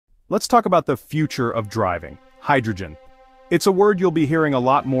Let's talk about the future of driving, hydrogen. It's a word you'll be hearing a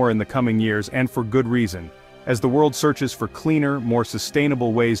lot more in the coming years, and for good reason. As the world searches for cleaner, more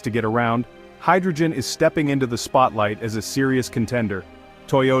sustainable ways to get around, hydrogen is stepping into the spotlight as a serious contender.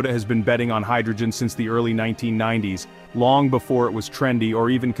 Toyota has been betting on hydrogen since the early 1990s, long before it was trendy or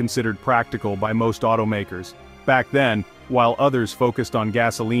even considered practical by most automakers. Back then, while others focused on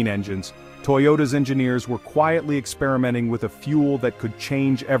gasoline engines, Toyota's engineers were quietly experimenting with a fuel that could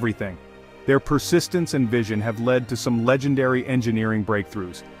change everything. Their persistence and vision have led to some legendary engineering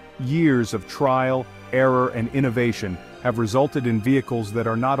breakthroughs. Years of trial, error, and innovation have resulted in vehicles that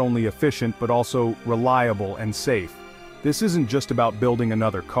are not only efficient but also reliable and safe. This isn't just about building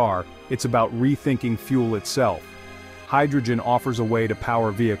another car, it's about rethinking fuel itself. Hydrogen offers a way to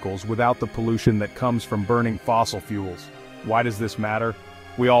power vehicles without the pollution that comes from burning fossil fuels. Why does this matter?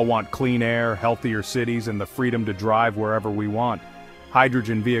 We all want clean air, healthier cities, and the freedom to drive wherever we want.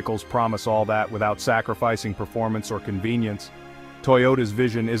 Hydrogen vehicles promise all that without sacrificing performance or convenience. Toyota's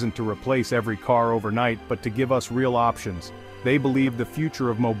vision isn't to replace every car overnight, but to give us real options. They believe the future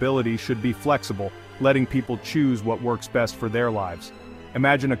of mobility should be flexible, letting people choose what works best for their lives.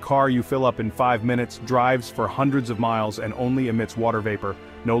 Imagine a car you fill up in 5 minutes, drives for hundreds of miles, and only emits water vapor.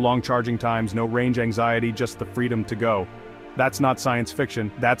 No long charging times, no range anxiety, just the freedom to go. That's not science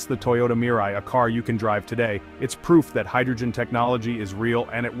fiction, that's the Toyota Mirai, a car you can drive today. It's proof that hydrogen technology is real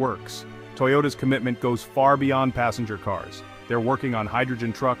and it works. Toyota's commitment goes far beyond passenger cars. They're working on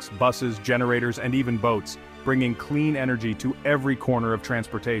hydrogen trucks, buses, generators, and even boats, bringing clean energy to every corner of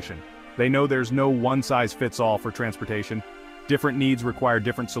transportation. They know there's no one-size-fits-all for transportation. Different needs require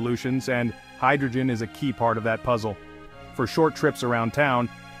different solutions, and hydrogen is a key part of that puzzle. For short trips around town,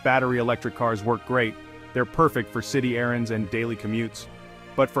 battery electric cars work great. They're perfect for city errands and daily commutes.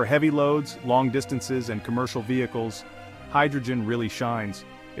 But for heavy loads, long distances, and commercial vehicles, hydrogen really shines.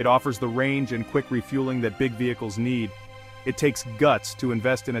 It offers the range and quick refueling that big vehicles need. It takes guts to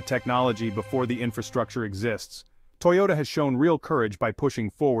invest in a technology before the infrastructure exists. Toyota has shown real courage by pushing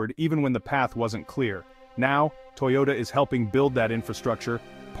forward even when the path wasn't clear. Now, Toyota is helping build that infrastructure,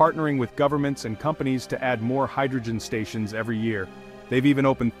 partnering with governments and companies to add more hydrogen stations every year. They've even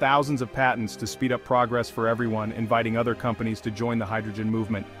opened thousands of patents to speed up progress for everyone, inviting other companies to join the hydrogen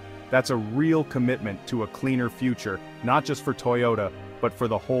movement. That's a real commitment to a cleaner future, not just for Toyota, but for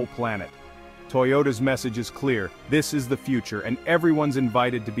the whole planet. Toyota's message is clear: this is the future, and everyone's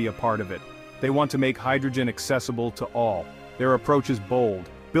invited to be a part of it. They want to make hydrogen accessible to all. Their approach is bold,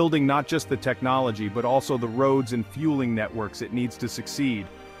 building not just the technology but also the roads and fueling networks it needs to succeed.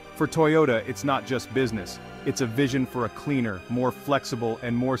 For Toyota, it's not just business, it's a vision for a cleaner, more flexible,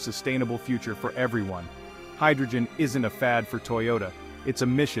 and more sustainable future for everyone. Hydrogen isn't a fad for Toyota, it's a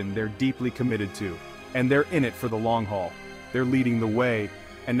mission they're deeply committed to. And they're in it for the long haul. They're leading the way,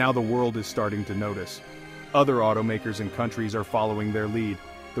 and now the world is starting to notice. Other automakers and countries are following their lead.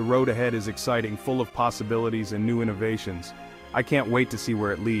 The road ahead is exciting, full of possibilities and new innovations. I can't wait to see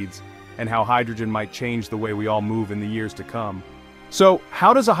where it leads, and how hydrogen might change the way we all move in the years to come. So,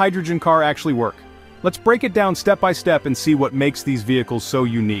 how does a hydrogen car actually work? Let's break it down step by step and see what makes these vehicles so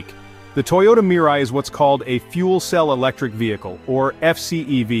unique. The Toyota Mirai is what's called a fuel cell electric vehicle, or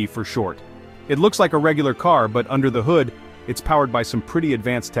FCEV for short. It looks like a regular car, but under the hood, it's powered by some pretty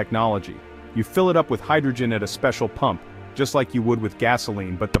advanced technology. You fill it up with hydrogen at a special pump, just like you would with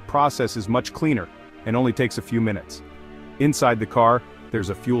gasoline, but the process is much cleaner and only takes a few minutes. Inside the car, there's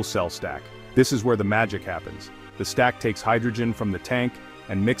a fuel cell stack. This is where the magic happens. The stack takes hydrogen from the tank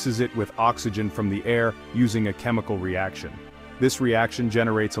and mixes it with oxygen from the air using a chemical reaction. This reaction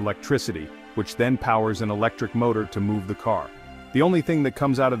generates electricity, which then powers an electric motor to move the car. The only thing that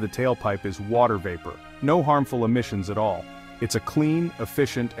comes out of the tailpipe is water vapor, no harmful emissions at all. It's a clean,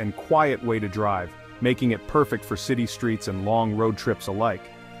 efficient, and quiet way to drive, making it perfect for city streets and long road trips alike.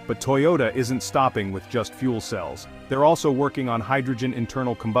 But Toyota isn't stopping with just fuel cells. They're also working on hydrogen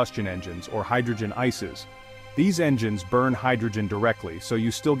internal combustion engines, or hydrogen ICEs. These engines burn hydrogen directly, so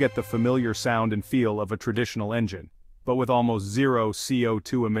you still get the familiar sound and feel of a traditional engine, but with almost zero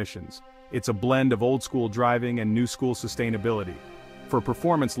CO2 emissions. It's a blend of old-school driving and new-school sustainability. For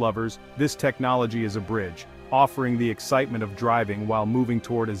performance lovers, this technology is a bridge, offering the excitement of driving while moving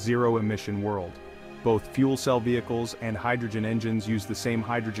toward a zero-emission world. Both fuel cell vehicles and hydrogen engines use the same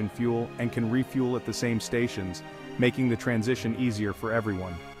hydrogen fuel and can refuel at the same stations, making the transition easier for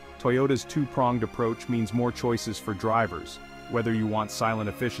everyone. Toyota's two-pronged approach means more choices for drivers, whether you want silent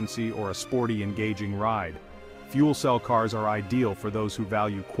efficiency or a sporty, engaging ride. Fuel cell cars are ideal for those who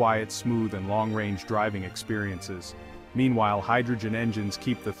value quiet, smooth, and long-range driving experiences. Meanwhile, hydrogen engines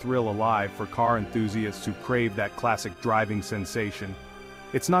keep the thrill alive for car enthusiasts who crave that classic driving sensation.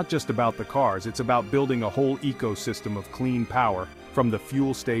 It's not just about the cars, it's about building a whole ecosystem of clean power, from the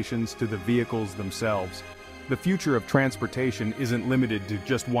fuel stations to the vehicles themselves. The future of transportation isn't limited to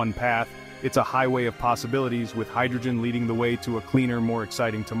just one path, it's a highway of possibilities with hydrogen leading the way to a cleaner, more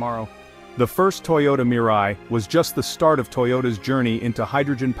exciting tomorrow. The first Toyota Mirai was just the start of Toyota's journey into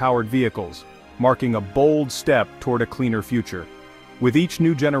hydrogen-powered vehicles, marking a bold step toward a cleaner future. With each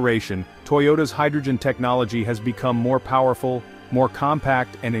new generation, Toyota's hydrogen technology has become more powerful, more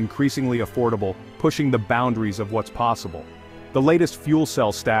compact, and increasingly affordable, pushing the boundaries of what's possible. The latest fuel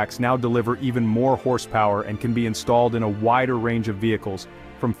cell stacks now deliver even more horsepower and can be installed in a wider range of vehicles,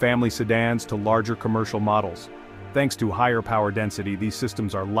 from family sedans to larger commercial models. Thanks to higher power density, these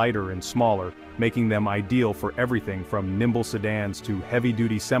systems are lighter and smaller, making them ideal for everything from nimble sedans to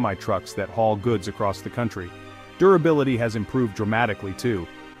heavy-duty semi-trucks that haul goods across the country. Durability has improved dramatically too.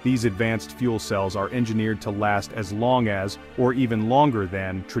 These advanced fuel cells are engineered to last as long as, or even longer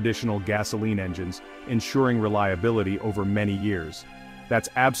than, traditional gasoline engines, ensuring reliability over many years. That's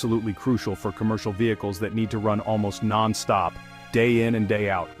absolutely crucial for commercial vehicles that need to run almost non-stop, day in and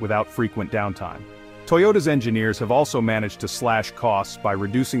day out, without frequent downtime. Toyota's engineers have also managed to slash costs by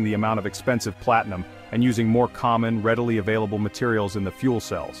reducing the amount of expensive platinum and using more common, readily available materials in the fuel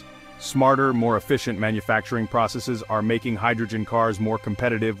cells. Smarter, more efficient manufacturing processes are making hydrogen cars more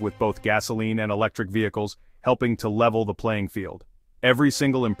competitive with both gasoline and electric vehicles, helping to level the playing field. Every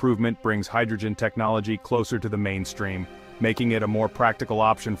single improvement brings hydrogen technology closer to the mainstream, making it a more practical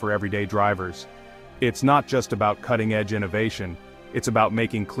option for everyday drivers. It's not just about cutting-edge innovation, it's about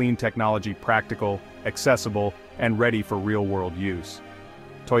making clean technology practical, accessible, and ready for real-world use.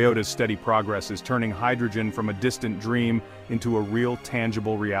 Toyota's steady progress is turning hydrogen from a distant dream into a real,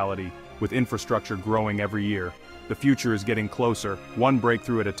 tangible reality, with infrastructure growing every year. The future is getting closer, one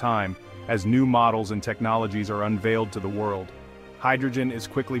breakthrough at a time, as new models and technologies are unveiled to the world. Hydrogen is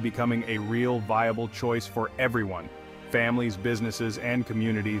quickly becoming a real, viable choice for everyone, families, businesses, and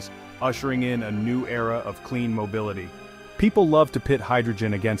communities, ushering in a new era of clean mobility. People love to pit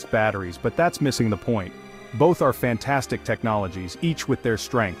hydrogen against batteries, but that's missing the point. Both are fantastic technologies, each with their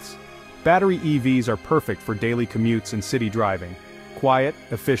strengths. Battery EVs are perfect for daily commutes and city driving, quiet,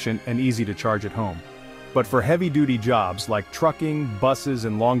 efficient, and easy to charge at home. But for heavy-duty jobs like trucking, buses,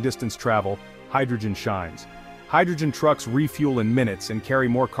 and long-distance travel, hydrogen shines. Hydrogen trucks refuel in minutes and carry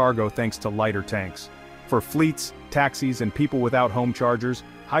more cargo thanks to lighter tanks. For fleets, taxis, and people without home chargers,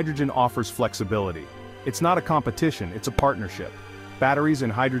 hydrogen offers flexibility. It's not a competition, it's a partnership. Batteries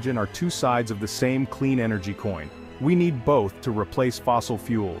and hydrogen are two sides of the same clean energy coin. We need both to replace fossil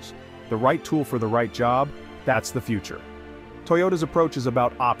fuels. The right tool for the right job, that's the future. Toyota's approach is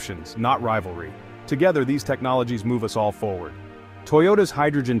about options, not rivalry. Together, these technologies move us all forward. Toyota's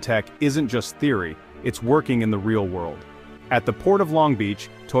hydrogen tech isn't just theory, it's working in the real world. At the Port of Long Beach,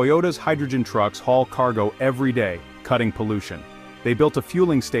 Toyota's hydrogen trucks haul cargo every day, cutting pollution. They built a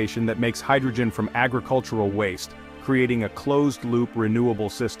fueling station that makes hydrogen from agricultural waste, creating a closed-loop renewable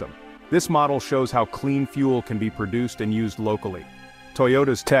system. This model shows how clean fuel can be produced and used locally.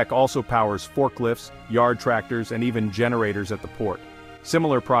 Toyota's tech also powers forklifts, yard tractors, and even generators at the port.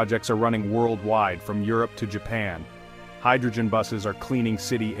 Similar projects are running worldwide, from Europe to Japan. Hydrogen buses are cleaning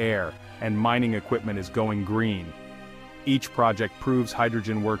city air, and mining equipment is going green. Each project proves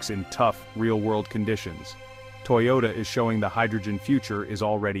hydrogen works in tough, real-world conditions. Toyota is showing the hydrogen future is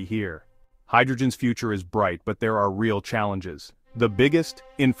already here. Hydrogen's future is bright, but there are real challenges. The biggest,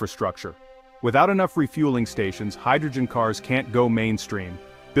 infrastructure. Without enough refueling stations, hydrogen cars can't go mainstream.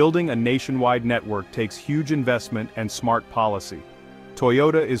 Building a nationwide network takes huge investment and smart policy.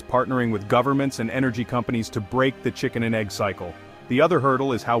 Toyota is partnering with governments and energy companies to break the chicken and egg cycle. The other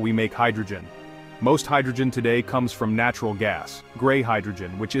hurdle is how we make hydrogen. Most hydrogen today comes from natural gas, gray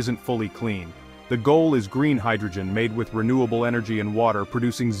hydrogen, which isn't fully clean. The goal is green hydrogen made with renewable energy and water,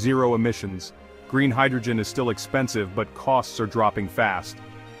 producing zero emissions. Green hydrogen is still expensive, but costs are dropping fast.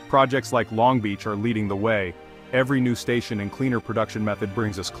 Projects like Long Beach are leading the way. Every new station and cleaner production method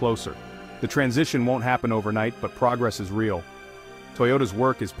brings us closer. The transition won't happen overnight, but progress is real. Toyota's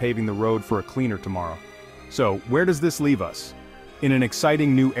work is paving the road for a cleaner tomorrow. So, where does this leave us? In an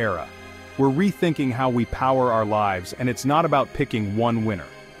exciting new era. We're rethinking how we power our lives, and it's not about picking one winner.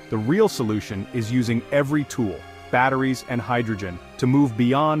 The real solution is using every tool, batteries and hydrogen, to move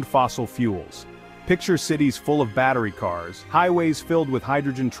beyond fossil fuels. Picture cities full of battery cars, highways filled with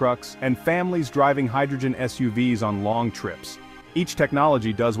hydrogen trucks, and families driving hydrogen SUVs on long trips. Each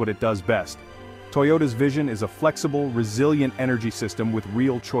technology does what it does best. Toyota's vision is a flexible, resilient energy system with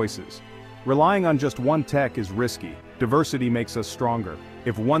real choices. Relying on just one tech is risky. Diversity makes us stronger.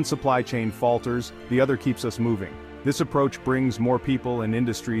 If one supply chain falters, the other keeps us moving. This approach brings more people and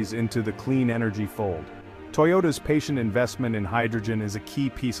industries into the clean energy fold. Toyota's patient investment in hydrogen is a key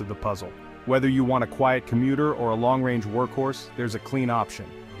piece of the puzzle. Whether you want a quiet commuter or a long-range workhorse, there's a clean option.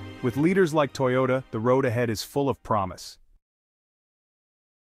 With leaders like Toyota, the road ahead is full of promise.